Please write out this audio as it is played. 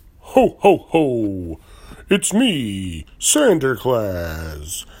Ho, ho, ho! It's me,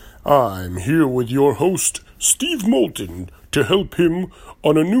 Sanderclaus. I'm here with your host, Steve Moulton, to help him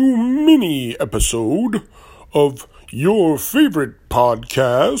on a new mini episode of your favorite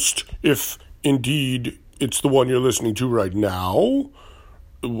podcast, if indeed it's the one you're listening to right now.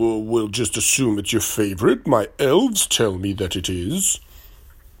 We'll just assume it's your favorite. My elves tell me that it is.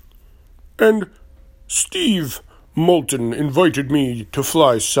 And Steve Moulton invited me to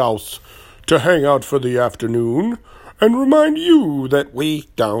fly south to hang out for the afternoon and remind you that we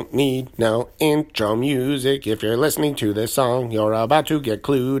don't need no intro music. If you're listening to this song, you're about to get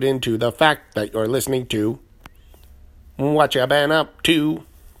clued into the fact that you're listening to What You Been Up To.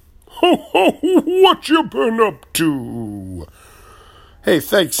 Ho, ho, what you been up to? Hey,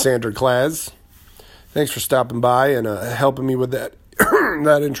 thanks, Sanderclaus. Thanks for stopping by and helping me with that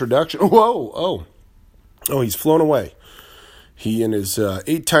that introduction. Whoa, oh, he's flown away. He and his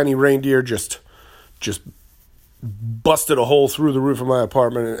 8 tiny reindeer just busted a hole through the roof of my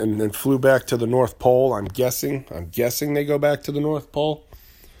apartment and then flew back to the North Pole. I'm guessing they go back to the North Pole.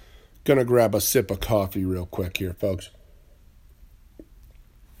 Gonna grab a sip of coffee real quick here, folks.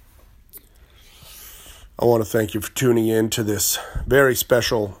 I want to thank you for tuning in to this very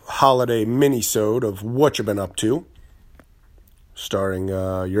special holiday mini-sode of What You Been Up To, starring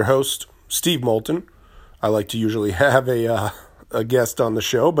your host, Steve Moulton. I like to usually have a guest on the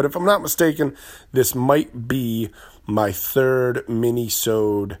show, but if I'm not mistaken, this might be my third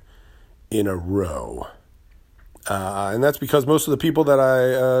mini-sode in a row. And that's because most of the people that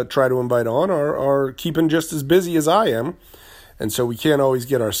I try to invite on are keeping just as busy as I am. And so we can't always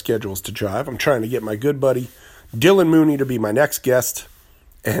get our schedules to jive. I'm trying to get my good buddy Dylan Mooney to be my next guest.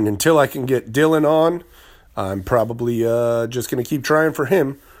 And until I can get Dylan on, I'm probably just going to keep trying for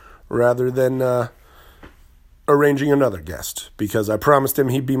him rather than arranging another guest. Because I promised him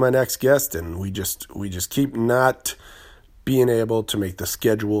he'd be my next guest, and we just keep not being able to make the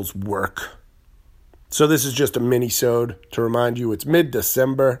schedules work. So this is just a mini-sode to remind you it's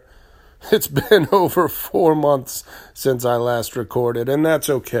mid-December. It's been over 4 months since I last recorded, and that's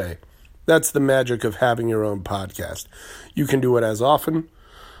okay. That's the magic of having your own podcast. You can do it as often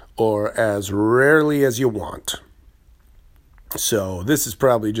or as rarely as you want. So this is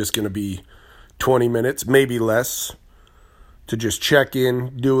probably just going to be 20 minutes, maybe less, to just check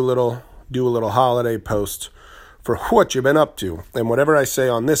in, do a little holiday post for what you've been up to. And whatever I say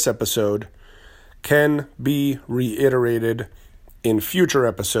on this episode can be reiterated in future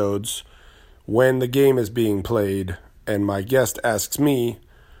episodes when the game is being played and my guest asks me,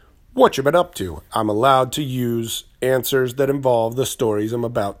 what you been up to? I'm allowed to use answers that involve the stories I'm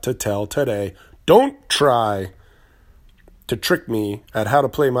about to tell today. Don't try to trick me at how to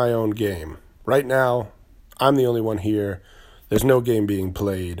play my own game. Right now, I'm the only one here. There's no game being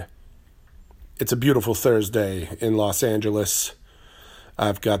played. It's a beautiful Thursday in Los Angeles.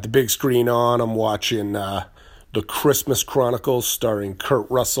 I've got the big screen on. I'm watching The Christmas Chronicles starring Kurt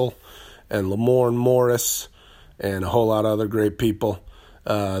Russell and Lamorne Morris and a whole lot of other great people.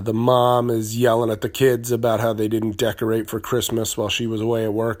 The mom is yelling at the kids about how they didn't decorate for Christmas while she was away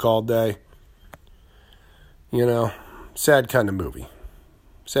at work all day. You know, sad kind of movie.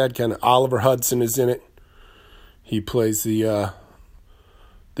 Sad kind of. Oliver Hudson is in it. He plays the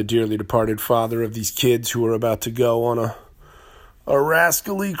dearly departed father of these kids who are about to go on a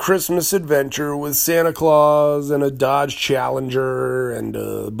rascally Christmas adventure with Santa Claus and a Dodge Challenger and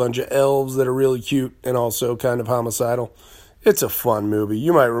a bunch of elves that are really cute and also kind of homicidal. It's a fun movie.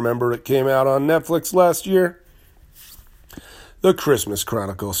 You might remember it came out on Netflix last year. The Christmas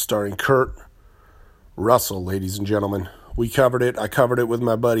Chronicles starring Kurt Russell, ladies and gentlemen. We covered it. I covered it with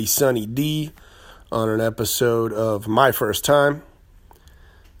my buddy Sonny D on an episode of My First Time.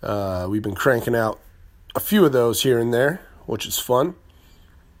 We've been cranking out a few of those here and there, which is fun.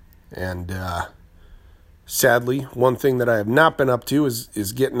 And sadly, one thing that I have not been up to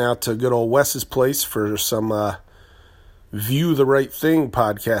is getting out to good old Wes's place for some View the Right Thing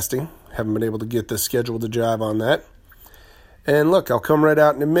podcasting. Haven't been able to get the schedule to jive on that. And look, I'll come right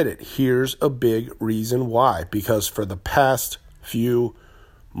out and admit it. Here's a big reason why. Because for the past few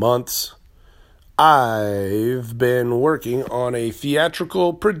months, I've been working on a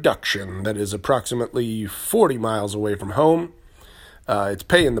theatrical production that is approximately 40 miles away from home. It's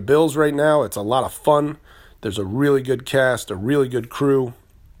paying the bills right now. It's a lot of fun. There's a really good cast, a really good crew.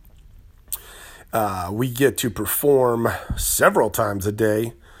 We get to perform several times a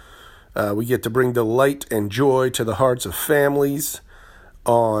day. We get to bring delight and joy to the hearts of families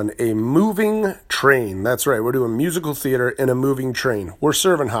on a moving train. That's right, we're doing musical theater in a moving train. We're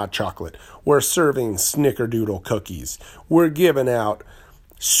serving hot chocolate. We're serving snickerdoodle cookies. We're giving out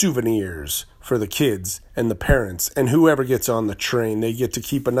souvenirs for the kids and the parents and whoever gets on the train. They get to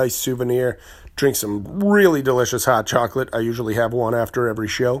keep a nice souvenir, drink some really delicious hot chocolate. I usually have one after every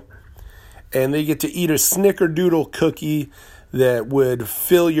show. And they get to eat a snickerdoodle cookie that would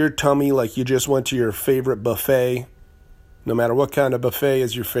fill your tummy like you just went to your favorite buffet. No matter what kind of buffet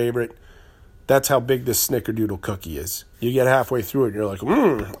is your favorite, that's how big this snickerdoodle cookie is. You get halfway through it and you're like,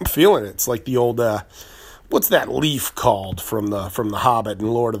 I'm feeling it. It's like the old, what's that leaf called from the Hobbit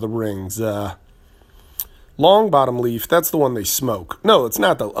and Lord of the Rings? Long bottom leaf, that's the one they smoke. No, it's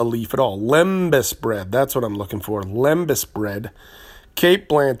not a leaf at all. Lembas bread, that's what I'm looking for. Lembas bread. Cate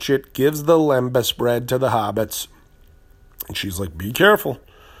Blanchett gives the lembas bread to the hobbits. And she's like, be careful.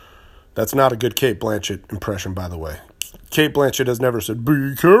 That's not a good Cate Blanchett impression, by the way. Cate Blanchett has never said,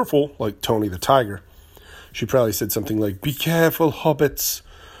 be careful, like Tony the Tiger. She probably said something like, be careful, hobbits.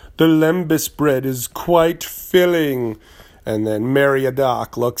 The lembas bread is quite filling. And then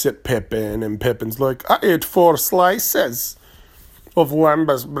Meriadoc looks at Pippin, and Pippin's like, I ate 4 slices of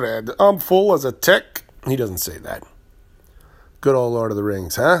lembas bread. I'm full as a tick. He doesn't say that. Good old Lord of the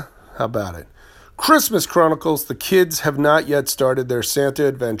Rings, huh? How about it? Christmas Chronicles, the kids have not yet started their Santa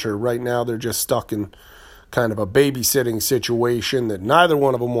adventure. Right now they're just stuck in kind of a babysitting situation that neither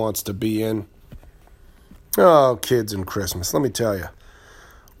one of them wants to be in. Oh, kids and Christmas, let me tell you.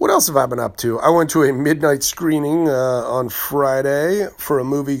 What else have I been up to? I went to a midnight screening on Friday for a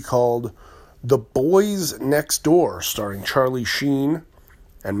movie called The Boys Next Door, starring Charlie Sheen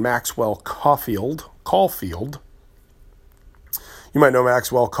and Maxwell Caulfield. You might know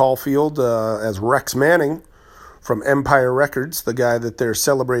Maxwell Caulfield as Rex Manning from Empire Records, the guy that they're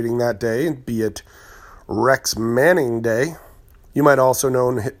celebrating that day, be it Rex Manning Day. You might also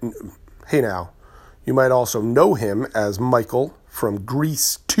know him as Michael from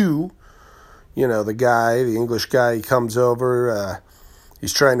Grease 2. You know, the English guy, he comes over,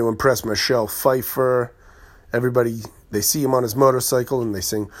 he's trying to impress Michelle Pfeiffer. Everybody, they see him on his motorcycle and they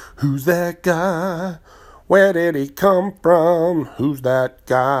sing, who's that guy? Where did he come from? Who's that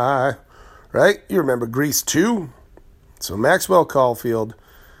guy? Right? You remember Grease 2? So Maxwell Caulfield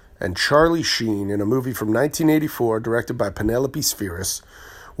and Charlie Sheen in a movie from 1984 directed by Penelope Spheris,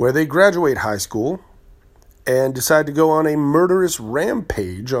 where they graduate high school and decide to go on a murderous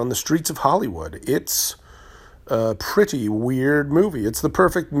rampage on the streets of Hollywood. It's a pretty weird movie. It's the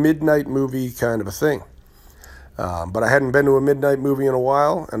perfect midnight movie kind of a thing. But I hadn't been to a midnight movie in a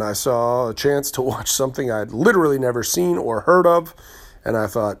while, and I saw a chance to watch something I'd literally never seen or heard of, and I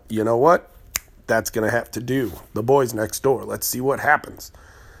thought, you know what? That's going to have to do. The Boys Next Door. Let's see what happens.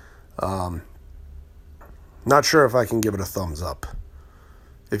 Not sure if I can give it a thumbs up.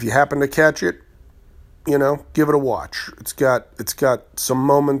 If you happen to catch it, give it a watch. It's got some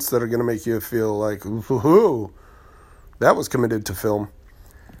moments that are going to make you feel like, ooh, that was committed to film.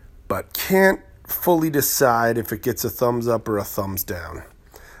 But can't fully decide if it gets a thumbs up or a thumbs down.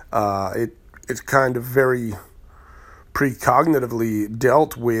 It's kind of very precognitively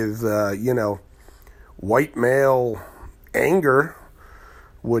dealt with, white male anger,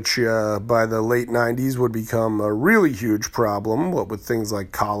 which by the late 90s would become a really huge problem, what with things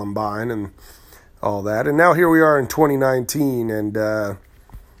like Columbine and all that. And now here we are in 2019, and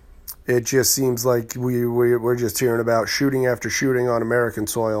it just seems like we're just hearing about shooting after shooting on American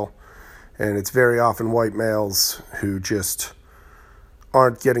soil. And it's very often white males who just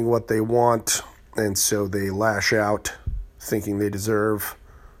aren't getting what they want, and so they lash out, thinking they deserve,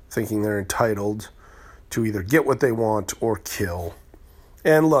 thinking they're entitled to either get what they want or kill.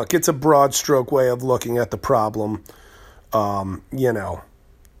 And look, it's a broad stroke way of looking at the problem. I'm not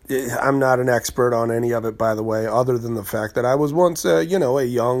an expert on any of it, by the way, other than the fact that I was once, a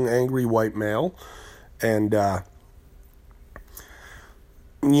young, angry white male, and,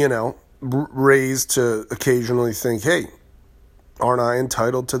 raised to occasionally think, hey, aren't I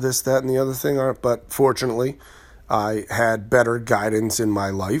entitled to this, that, and the other thing? But fortunately, I had better guidance in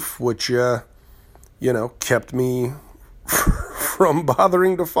my life, which, kept me from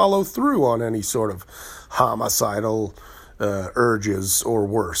bothering to follow through on any sort of homicidal urges or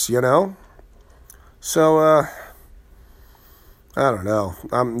worse, So, I don't know.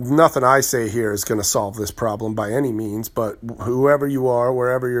 Nothing I say here is going to solve this problem by any means, but whoever you are,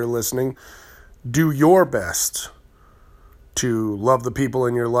 wherever you're listening, do your best to love the people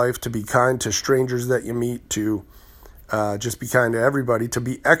in your life, to be kind to strangers that you meet, to just be kind to everybody, to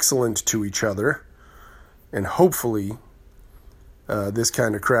be excellent to each other, and hopefully this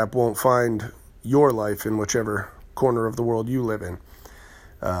kind of crap won't find your life in whichever corner of the world you live in.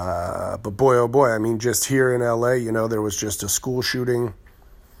 But boy, oh boy, I mean, just here in LA, there was just a school shooting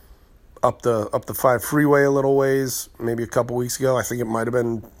up the 5 freeway a little ways, maybe a couple weeks ago. I think it might have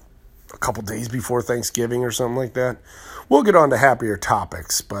been a couple days before Thanksgiving or something like that. We'll get on to happier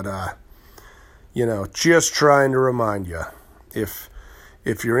topics, but just trying to remind you, if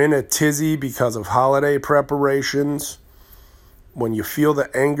you're in a tizzy because of holiday preparations, when you feel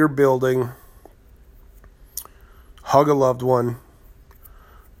the anger building, hug a loved one.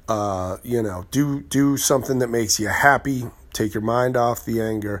 Do something that makes you happy. Take your mind off the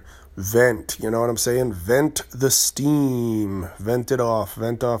anger. Vent. You know what I'm saying? Vent the steam. Vent it off.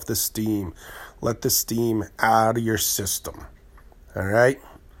 Vent off the steam. Let the steam out of your system. All right?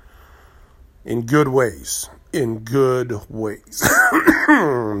 In good ways. In good ways.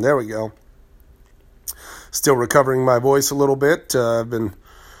 There we go. Still recovering my voice a little bit. I've been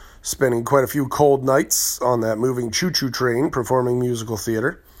spending quite a few cold nights on that moving choo-choo train performing musical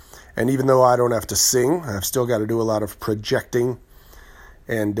theater. And even though I don't have to sing, I've still got to do a lot of projecting.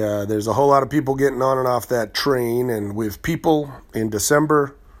 And there's a whole lot of people getting on and off that train. And with people in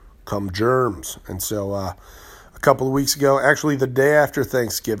December come germs. And so a couple of weeks ago, actually the day after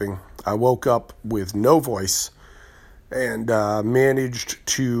Thanksgiving, I woke up with no voice and managed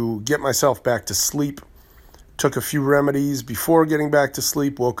to get myself back to sleep. Took a few remedies before getting back to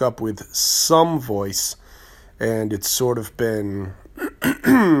sleep. Woke up with some voice. And it's sort of been...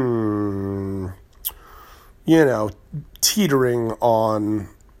 teetering on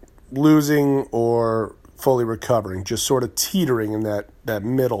losing or fully recovering, just sort of teetering in that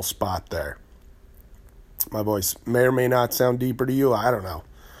middle spot there. My voice may or may not sound deeper to you. I don't know.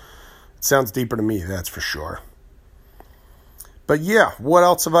 It sounds deeper to me, that's for sure. But yeah, what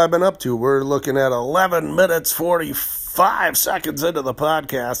else have I been up to? We're looking at 11 minutes, 45 seconds into the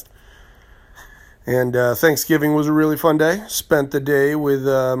podcast. And Thanksgiving was a really fun day. Spent the day with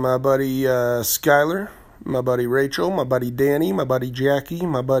my buddy Skyler, my buddy Rachel, my buddy Danny, my buddy Jackie,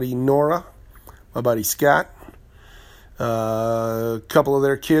 my buddy Nora, my buddy Scott. A couple of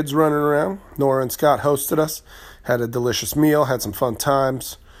their kids running around. Nora and Scott hosted us. Had a delicious meal. Had some fun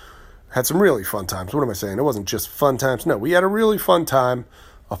times. Had some really fun times. What am I saying? It wasn't just fun times. No, we had a really fun time.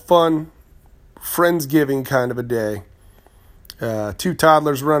 A fun Friendsgiving kind of a day. 2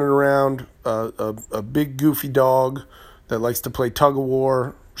 toddlers running around, a big goofy dog that likes to play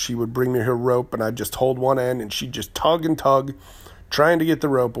tug-of-war. She would bring me her rope, and I'd just hold one end, and she'd just tug and tug, trying to get the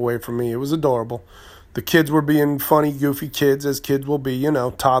rope away from me. It was adorable. The kids were being funny, goofy kids, as kids will be,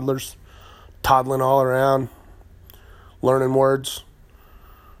 toddlers, toddling all around, learning words,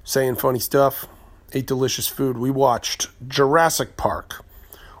 saying funny stuff, ate delicious food. We watched Jurassic Park.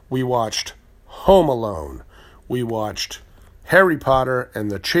 We watched Home Alone. We watched Harry Potter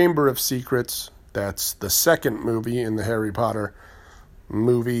and the Chamber of Secrets. That's the second movie in the Harry Potter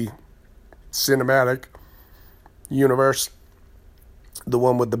movie cinematic universe. The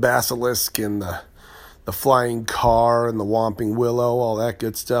one with the basilisk and the flying car and the Whomping Willow, all that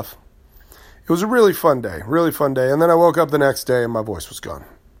good stuff. It was a really fun day. And then I woke up the next day and my voice was gone.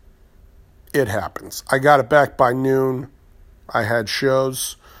 It happens. I got it back by noon. I had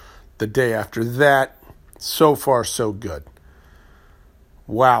shows the day after that. So far, so good.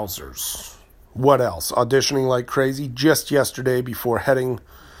 Wowzers. What else? Auditioning like crazy. Just yesterday, before heading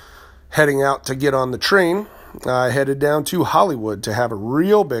out to get on the train, I headed down to Hollywood to have a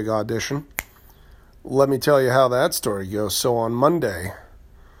real big audition. Let me tell you how that story goes. So on Monday,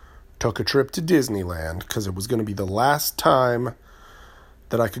 took a trip to Disneyland because it was going to be the last time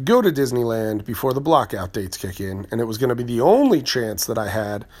that I could go to Disneyland before the blockout dates kick in, and it was going to be the only chance that I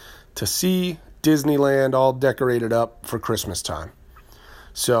had to see Disneyland all decorated up for Christmas time.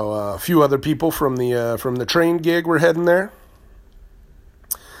 So a few other people from the train gig were heading there.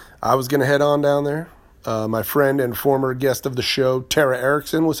 I was going to head on down there. My friend and former guest of the show, Tara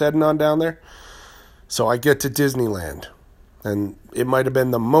Erickson, was heading on down there. So I get to Disneyland, and it might have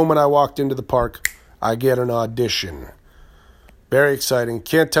been the moment I walked into the park, I get an audition. Very exciting.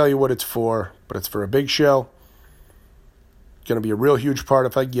 Can't tell you what it's for, but it's for a big show. Going to be a real huge part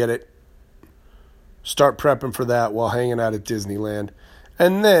if I get it. Start prepping for that while hanging out at Disneyland.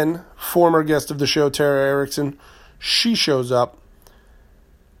 And then, former guest of the show, Tara Erickson, she shows up.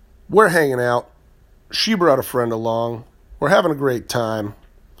 We're hanging out. She brought a friend along. We're having a great time.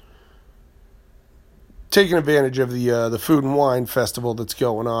 Taking advantage of the food and wine festival that's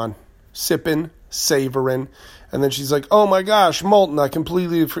going on. Sipping, savoring. And then she's like, oh my gosh, Moulton, I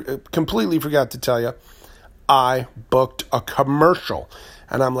completely forgot to tell you. I booked a commercial.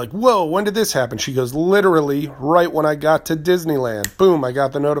 And I'm like, whoa, when did this happen? She goes, literally right when I got to Disneyland. Boom, I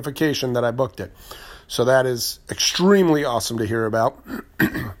got the notification that I booked it. So that is extremely awesome to hear about.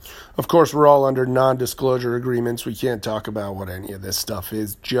 Of course, we're all under non-disclosure agreements. We can't talk about what any of this stuff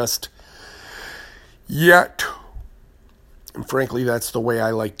is just yet. And frankly, that's the way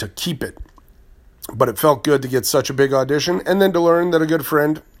I like to keep it. But it felt good to get such a big audition and then to learn that a good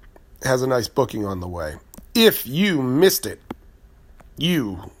friend has a nice booking on the way. If you missed it,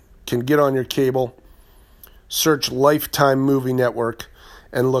 you can get on your cable, search Lifetime Movie Network,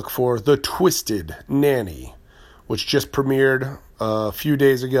 and look for The Twisted Nanny, which just premiered a few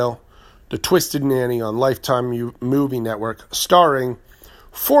days ago. The Twisted Nanny on Lifetime Movie Network, starring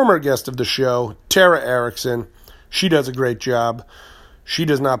former guest of the show, Tara Erickson. She does a great job. She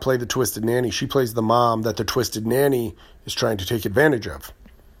does not play the Twisted Nanny. She plays the mom that the Twisted Nanny is trying to take advantage of.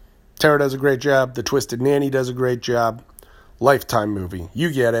 Tara does a great job. The Twisted Nanny does a great job. Lifetime movie.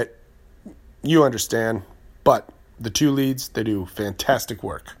 You get it. You understand. But the two leads, they do fantastic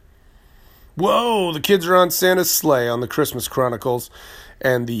work. Whoa, the kids are on Santa's sleigh on the Christmas Chronicles,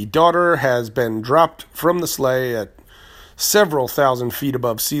 and the daughter has been dropped from the sleigh at several thousand feet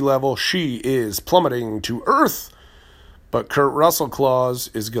above sea level. She is plummeting to Earth, but Kurt Russell Claus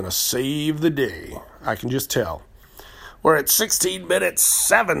is going to save the day. I can just tell. We're at 16 minutes,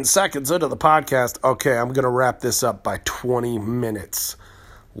 7 seconds into the podcast. Okay, I'm going to wrap this up by 20 minutes.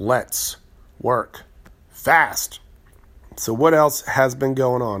 Let's work fast. So what else has been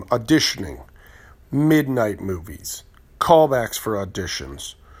going on? Auditioning, midnight movies, callbacks for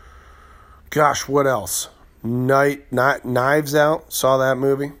auditions. Gosh, what else? Knives Out, saw that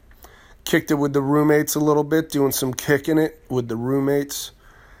movie. Kicked it with the roommates a little bit, doing some kicking it with the roommates.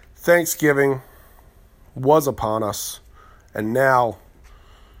 Thanksgiving was upon us. And now,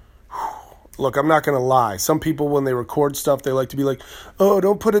 look, I'm not going to lie. Some people, when they record stuff, they like to be like, oh,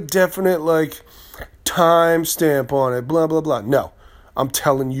 don't put a definite, time stamp on it, blah, blah, blah. No, I'm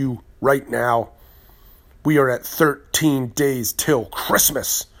telling you right now, we are at 13 days till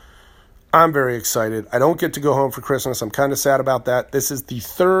Christmas. I'm very excited. I don't get to go home for Christmas. I'm kind of sad about that. This is the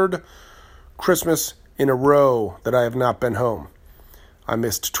third Christmas in a row that I have not been home. I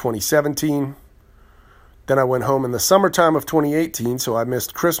missed 2017. Then I went home in the summertime of 2018, so I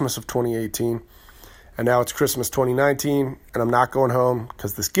missed Christmas of 2018. And now it's Christmas 2019, and I'm not going home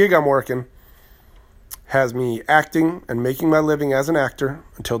because this gig I'm working has me acting and making my living as an actor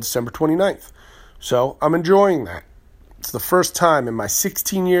until December 29th. So I'm enjoying that. It's the first time in my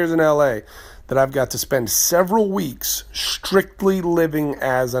 16 years in LA that I've got to spend several weeks strictly living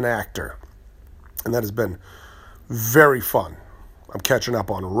as an actor. And that has been very fun. I'm catching up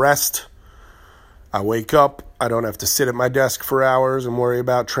on rest. I wake up, I don't have to sit at my desk for hours and worry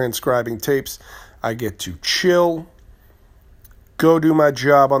about transcribing tapes. I get to chill, go do my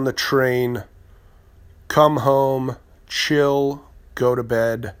job on the train, come home, chill, go to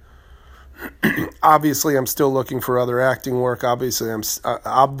bed. Obviously, I'm still looking for other acting work. Obviously, I'm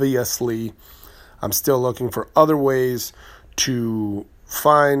still looking for other ways to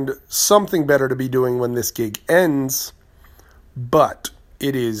find something better to be doing when this gig ends. But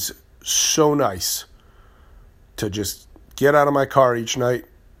it is so nice to just get out of my car each night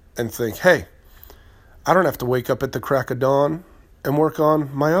and think, hey, I don't have to wake up at the crack of dawn and work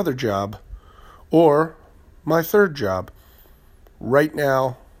on my other job or my third job. Right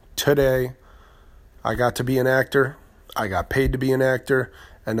now, today, I got to be an actor. I got paid to be an actor.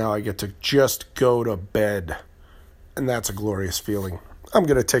 And now I get to just go to bed. And that's a glorious feeling. I'm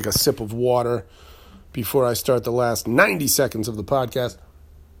going to take a sip of water before I start the last 90 seconds of the podcast.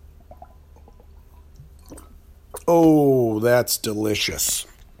 Oh, that's delicious.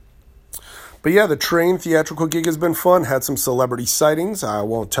 But yeah, the Train theatrical gig has been fun. Had some celebrity sightings. I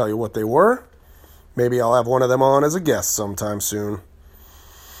won't tell you what they were. Maybe I'll have one of them on as a guest sometime soon.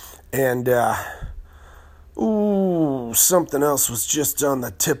 And, something else was just on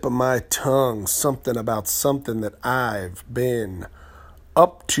the tip of my tongue. Something about something that I've been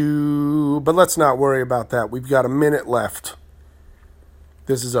up to. But let's not worry about that. We've got a minute left.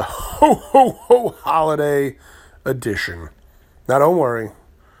 This is a ho-ho-ho holiday edition. Now, don't worry.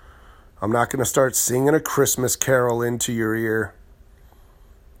 I'm not going to start singing a Christmas carol into your ear.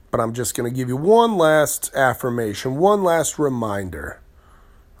 But I'm just going to give you one last affirmation, one last reminder.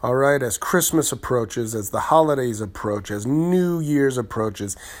 All right, as Christmas approaches, as the holidays approach, as New Year's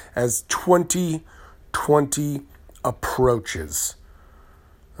approaches, as 2020 approaches.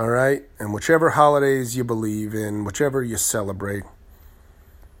 All right, and whichever holidays you believe in, whichever you celebrate,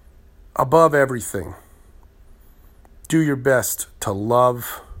 above everything, do your best to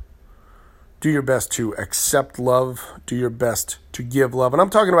love. Do your best to accept love. Do your best to give love. And I'm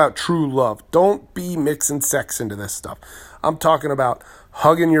talking about true love. Don't be mixing sex into this stuff. I'm talking about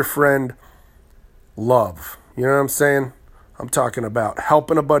hugging your friend, love. You know what I'm saying? I'm talking about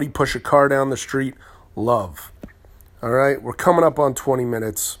helping a buddy push a car down the street, love. All right? We're coming up on 20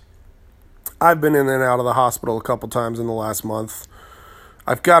 minutes. I've been in and out of the hospital a couple times in the last month.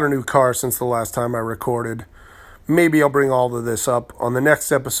 I've got a new car since the last time I recorded. Maybe I'll bring all of this up on the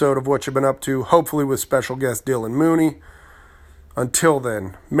next episode of What You've Been Up To, hopefully with special guest Dylan Mooney. Until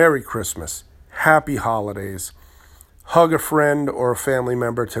then, Merry Christmas, Happy Holidays, hug a friend or a family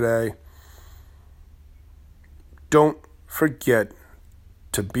member today. Don't forget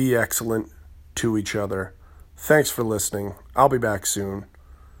to be excellent to each other. Thanks for listening. I'll be back soon.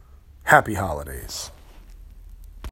 Happy Holidays.